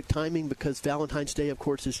perfect timing because Valentine's Day, of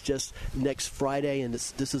course, is just next Friday, and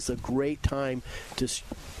this is a great time to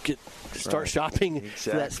start shopping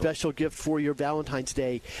for that special gift for your Valentine's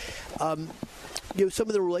Day. Some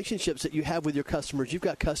of the relationships that you have with your customers, you've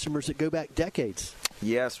got customers that go back decades.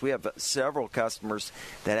 Yes, we have several customers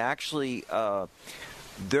that actually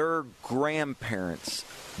their grandparents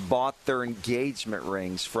bought their engagement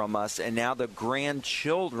rings from us, and now the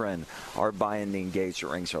grandchildren are buying the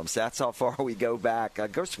engagement rings from us. That's how far we go back.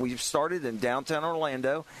 We started in downtown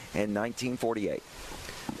Orlando in 1948.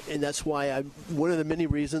 And that's why one of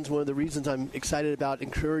the reasons I'm excited about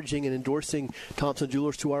encouraging and endorsing Thompson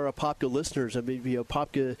Jewelers to our Apopka listeners. I mean,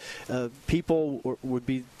 Apopka people would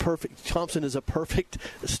be perfect. Thompson is a perfect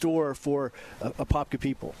store for Apopka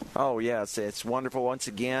people. Oh, yes. It's wonderful. Once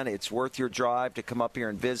again, it's worth your drive to come up here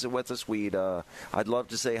and visit with us. I'd love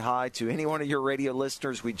to say hi to any one of your radio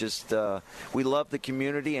listeners. We love the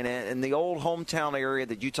community. And in the old hometown area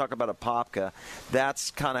that you talk about, Apopka,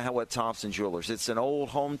 that's kind of what Thompson Jewelers. It's an old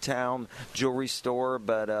hometown jewelry store,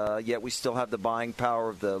 but yet we still have the buying power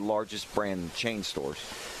of the largest brand chain stores.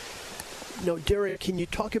 Derek, can you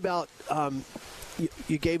talk about?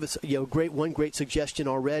 You gave us one great suggestion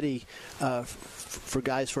already for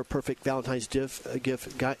guys for a perfect Valentine's gift,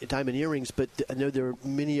 diamond earrings, but I know there are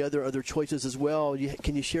many other choices as well.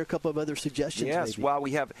 Can you share a couple of other suggestions? Yes, maybe? Well,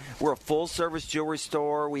 we're a full-service jewelry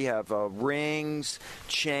store. We have rings,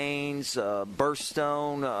 chains,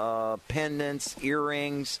 birthstone, pendants,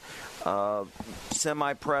 earrings,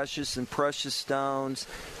 semi-precious and precious stones,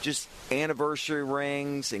 just anniversary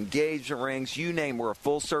rings, engagement rings, you name. We're a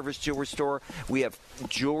full-service jewelry store. We have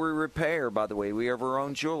jewelry repair, by the way. We have our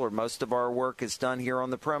own jeweler. Most of our work is done here on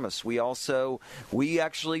the premise. We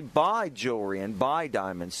actually buy jewelry and buy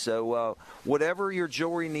diamonds. So whatever your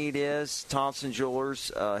jewelry need is, Thompson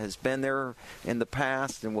Jewelers has been there in the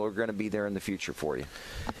past, and we're going to be there in the future for you.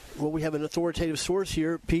 Well, we have an authoritative source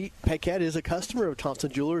here. Pete Paquette is a customer of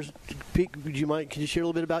Thompson Jewelers. Pete, can you share a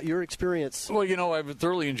little bit about your experience? Well, I've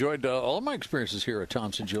thoroughly enjoyed all of my experiences here at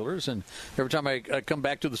Thompson Jewelers, and every time I come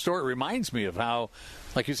back to the store, it reminds me of how,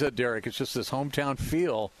 like you said, Derek, it's just this hometown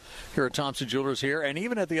feel here at Thompson Jewelers here, and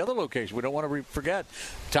even at the other location. We don't want to forget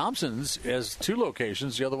Thompson's has two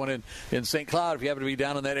locations, the other one in St. Cloud, if you happen to be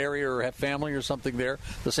down in that area or have family or something there,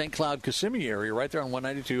 the St. Cloud Kissimmee area right there on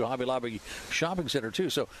 192 Hobby Lobby Shopping Center, too.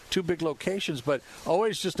 So two big locations, but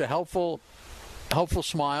always just a helpful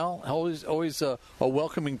smile, always a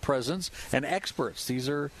welcoming presence, and experts. These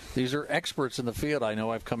are experts in the field. I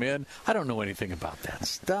know I've come in. I don't know anything about that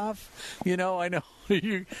stuff. I know.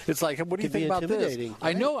 It's like, what do you think about this? Right?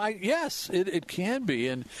 I know. Yes, it can be,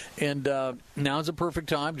 and now's a perfect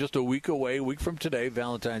time. Just a week from today,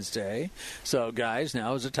 Valentine's Day. So, guys,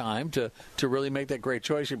 now is the time to really make that great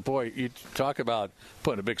choice. And boy, you talk about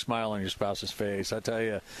putting a big smile on your spouse's face. I tell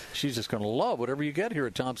you, she's just going to love whatever you get here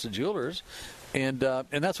at Thompson Jewelers. And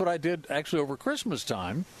that's what I did actually over Christmas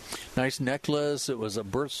time. Nice necklace. It was a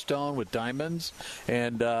birthstone with diamonds,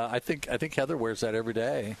 and I think Heather wears that every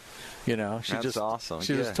day. That's awesome.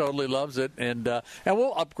 She just totally loves it, and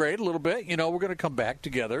we'll upgrade a little bit. We're going to come back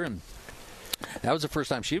together, and that was the first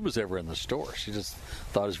time she was ever in the store. She just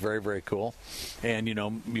thought it was very, very cool. And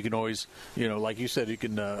you can always, like you said, you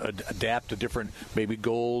can adapt to different, maybe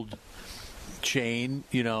gold chain,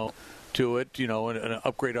 to it, an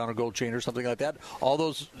upgrade on a gold chain or something like that. All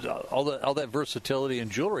that versatility in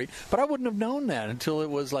jewelry. But I wouldn't have known that until it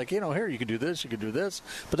was like, here, you can do this, you can do this.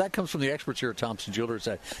 But that comes from the experts here at Thompson Jewelers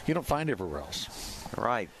that you don't find everywhere else.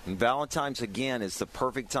 Right. And Valentine's, again, is the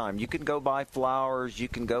perfect time. You can go buy flowers. You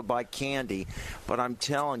can go buy candy. But I'm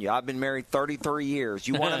telling you, I've been married 33 years.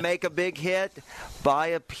 You want to make a big hit? Buy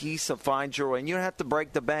a piece of fine jewelry. And you don't have to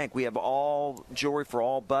break the bank. We have all jewelry for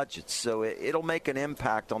all budgets. So it'll make an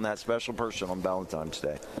impact on that special person on Valentine's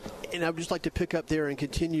Day. And I would just like to pick up there and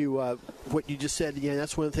continue what you just said. Yeah,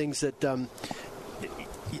 that's one of the things that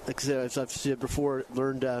like I said, as I've said before,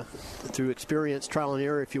 learned through experience, trial and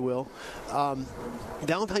error, if you will.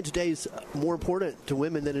 Valentine's Day is more important to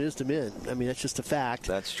women than it is to men. I mean, that's just a fact.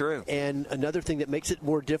 That's true. And another thing that makes it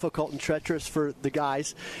more difficult and treacherous for the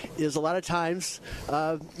guys is a lot of times,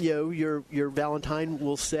 your Valentine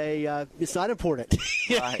will say it's not important.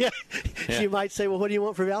 Right. Yeah. She might say, well, what do you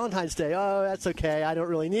want for Valentine's Day? Oh, that's okay. I don't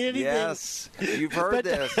really need anything. Yes, you've heard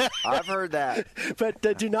this. I've heard that.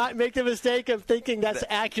 But do not make the mistake of thinking that's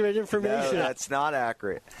accurate information. No, that's not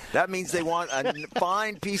accurate. That means they want a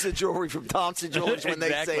fine piece of jewelry from Thompson Jewelers when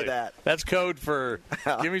they say that. That's code for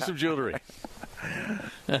give me some jewelry.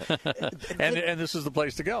 and this is the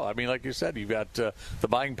place to go. I mean, like you said, you've got the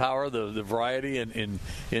buying power, the variety in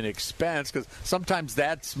expense, because sometimes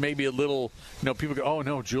that's maybe a little, people go, oh,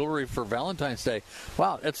 no, jewelry for Valentine's Day.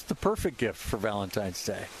 Wow, it's the perfect gift for Valentine's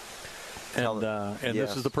Day. And yes.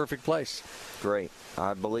 This is the perfect place. Great.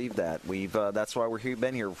 I believe that. That's why we've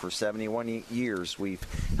been here for 71 years. We've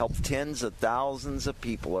helped tens of thousands of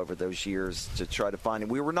people over those years to try to find it.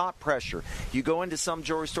 We were not pressure. You go into some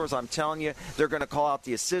jewelry stores, I'm telling you, they're going to call out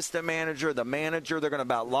the assistant manager, the manager. They're going to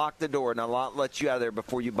about lock the door and not let you out of there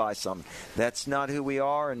before you buy something. That's not who we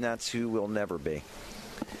are, and that's who we'll never be.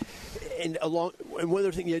 And one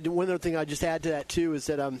other thing I just add to that too is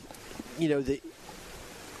that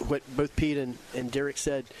what both Pete and Derek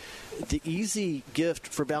said, the easy gift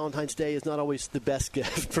for Valentine's Day is not always the best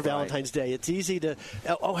gift for Valentine's Day. It's easy to,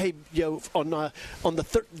 on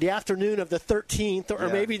the afternoon of the 13th, or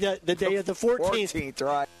maybe the day of the 14th,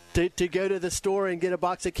 right? To go to the store and get a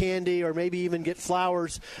box of candy, or maybe even get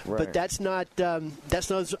flowers, right. But that's not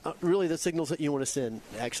really the signals that you want to send.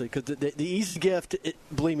 Actually, because the easy gift,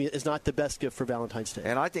 believe me, is not the best gift for Valentine's Day.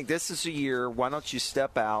 And I think this is a year. Why don't you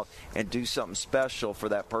step out and do something special for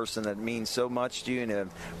that person that means so much to you? And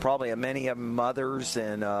probably many of mothers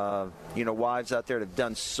and wives out there that have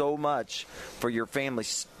done so much for your family.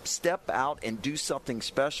 Step out and do something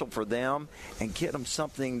special for them and get them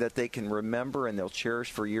something that they can remember and they'll cherish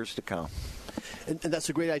for years to come. And that's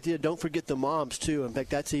a great idea. Don't forget the moms, too. In fact,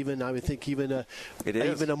 that's I would think, even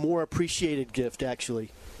a more appreciated gift, actually.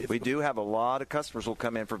 We do have a lot of customers who will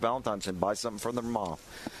come in for Valentine's and buy something for their mom.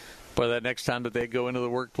 But that next time that they go into the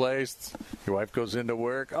workplace, your wife goes into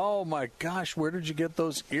work, oh, my gosh, where did you get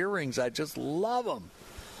those earrings? I just love them.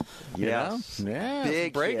 Yes. Yeah.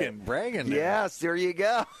 Big bragging. Yes, there you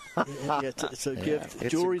go. It's a gift.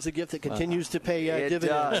 Jewelry's a gift that continues to pay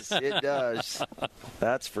dividends. It does.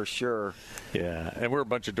 That's for sure. Yeah, and we're a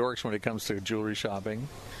bunch of dorks when it comes to jewelry shopping.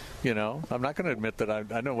 I'm not going to admit that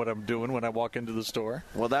I know what I'm doing when I walk into the store.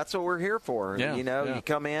 Well, that's what we're here for. Yeah, You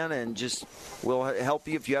come in and we'll help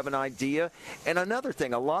you if you have an idea. And another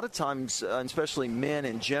thing, a lot of times, especially men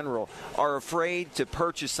in general, are afraid to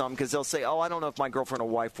purchase something because they'll say, oh, I don't know if my girlfriend or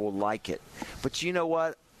wife will like it. But you know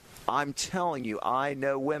what? I'm telling you, I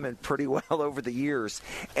know women pretty well over the years,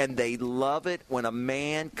 and they love it when a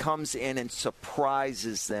man comes in and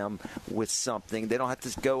surprises them with something. They don't have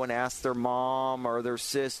to go and ask their mom or their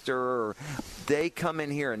sister. They come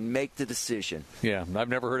in here and make the decision. Yeah, I've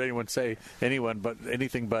never heard anyone say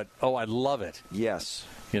anything but, oh, I love it. Yes.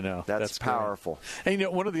 That's powerful. Great.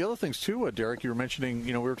 And one of the other things, too, Derek, you were mentioning,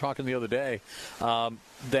 we were talking the other day,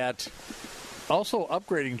 that also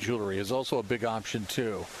upgrading jewelry is also a big option,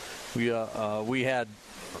 too. We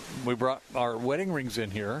brought our wedding rings in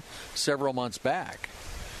here several months back,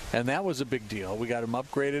 and that was a big deal. We got them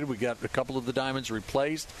upgraded. We got a couple of the diamonds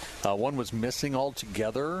replaced. One was missing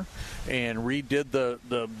altogether, and redid the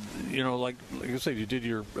like you said, you did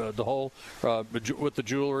your the whole with the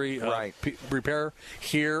jewelry repair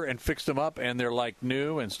here and fixed them up, and they're like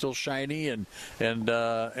new and still shiny, and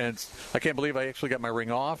I can't believe I actually got my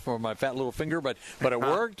ring off or my fat little finger, but it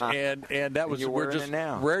worked, and that was we're just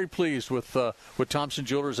very pleased with Thompson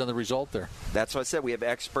Jewelers and the result there. That's what I said. We have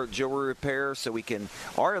expert jewelry repair, so we can.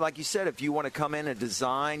 Our like you said, if you want to come in and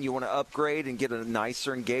design, you want to upgrade and get a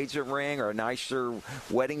nicer engagement ring or a nicer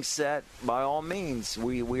wedding set, by all means,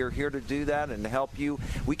 we are here to do that and help you.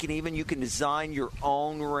 You can design your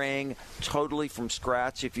own ring totally from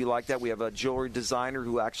scratch if you like that. We have a jewelry designer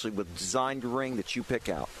who actually will design the ring that you pick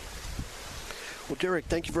out. Well, Derek,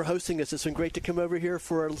 thank you for hosting us. It's been great to come over here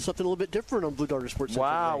for something a little bit different on Blue Darter Sports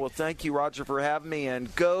Central. Wow. Well, thank you, Roger, for having me.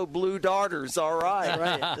 And go Blue Darters. All right.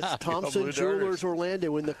 Right. This is Thompson Jewelers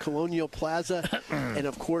Orlando in the Colonial Plaza. And,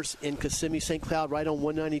 of course, in Kissimmee, St. Cloud, right on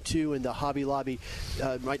 192 in the Hobby Lobby,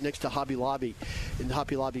 right next to Hobby Lobby, in the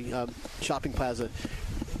Hobby Lobby shopping plaza.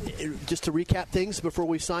 Just to recap things before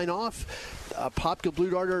we sign off, Popka Blue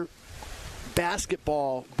Darter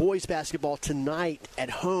basketball, boys basketball tonight at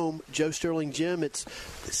home, Joe Sterling Gym. It's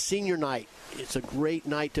the senior night. It's a great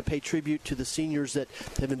night to pay tribute to the seniors that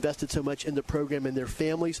have invested so much in the program and their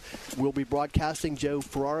families. We'll be broadcasting, Joe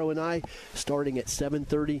Ferraro and I, starting at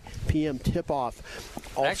 7:30 p.m. tip-off.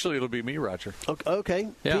 Actually, it'll be me, Roger. Okay.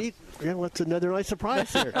 Yeah. Pete, what's another nice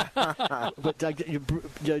surprise here? But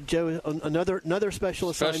Joe, another special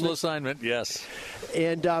assignment. Special assignment, yes.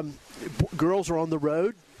 And girls are on the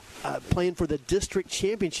road. Playing for the district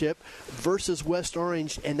championship versus West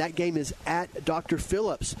Orange, and that game is at Dr.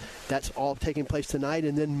 Phillips. That's all taking place tonight,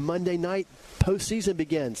 and then Monday night, postseason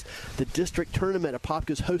begins. The district tournament,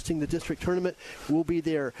 Apopka's hosting the district tournament. We'll be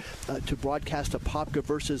there to broadcast Apopka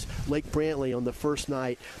versus Lake Brantley on the first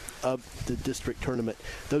night of the district tournament.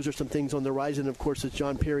 Those are some things on the horizon. Of course, as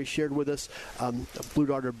John Perry shared with us, Blue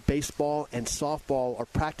Darter baseball and softball are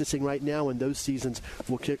practicing right now, and those seasons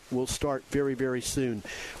will start very, very soon.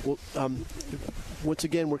 Well, once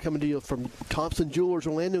again, we're coming to you from Thompson Jewelers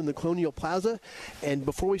Orlando in the Colonial Plaza. And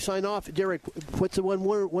before we sign off, Derek, what's the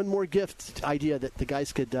one more gift idea that the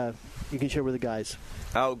guys could you can share with the guys?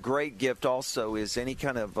 Oh, great gift also is any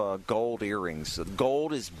kind of gold earrings.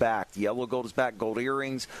 Gold is back. Yellow gold is back. Gold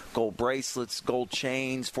earrings, gold bracelets, gold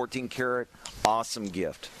chains, 14 karat. Awesome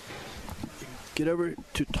gift. Get over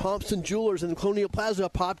to Thompson Jewelers in the Colonial Plaza,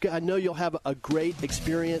 Apopka. I know you'll have a great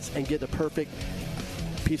experience and get the perfect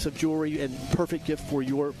piece of jewelry and perfect gift for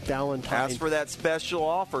your Valentine. Ask for that special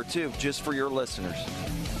offer, too, just for your listeners.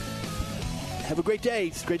 Have a great day.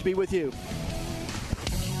 It's great to be with you.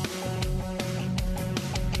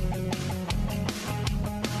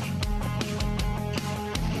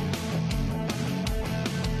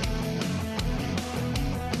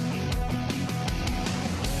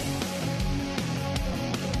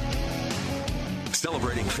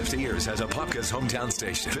 Celebrating 50 years as Apopka's hometown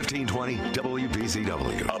station. 1520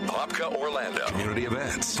 WBZW. Apopka, Orlando. Community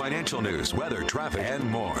events, financial news, weather, traffic, and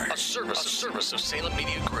more. A service of Salem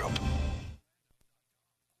Media Group.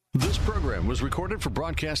 This program was recorded for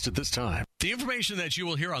broadcast at this time. The information that you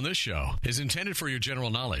will hear on this show is intended for your general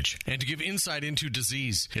knowledge and to give insight into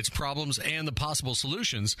disease, its problems, and the possible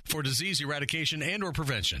solutions for disease eradication and or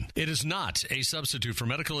prevention. It is not a substitute for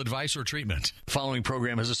medical advice or treatment. Following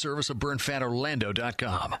program is a service of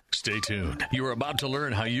BurnFatOrlando.com. Stay tuned. You are about to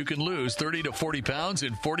learn how you can lose 30 to 40 pounds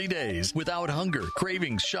in 40 days without hunger,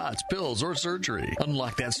 cravings, shots, pills, or surgery.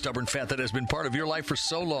 Unlock that stubborn fat that has been part of your life for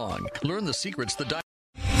so long. Learn the secrets the diet.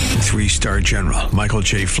 3-star General Michael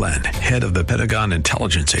J. Flynn, head of the Pentagon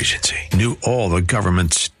Intelligence Agency, knew all the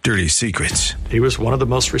government's dirty secrets. He was one of the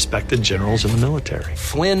most respected generals in the military.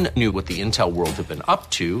 Flynn knew what the intel world had been up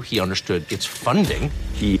to. He understood its funding.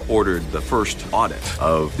 He ordered the first audit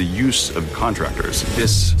of the use of contractors.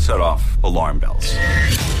 This set off alarm bells.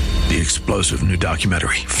 The explosive new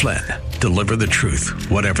documentary, Flynn, Deliver the Truth,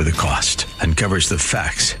 Whatever the Cost, uncovers the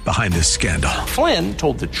facts behind this scandal. Flynn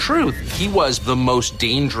told the truth. He was the most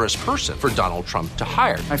dangerous person for Donald Trump to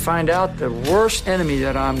hire. I find out the worst enemy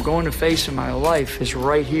that I'm going to face in my life is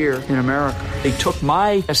right here in America. They took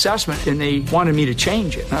my assessment and they wanted me to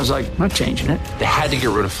change it. And I was like, I'm not changing it. They had to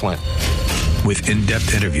get rid of Flynn. With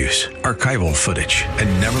in-depth interviews, archival footage,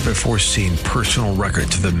 and never-before-seen personal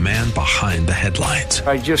records of the man behind the headlines.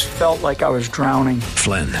 I just felt like I was drowning.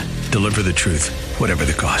 Flynn, Deliver the Truth, Whatever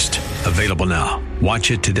the Cost. Available now.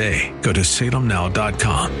 Watch it today. Go to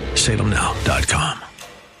salemnow.com. salemnow.com.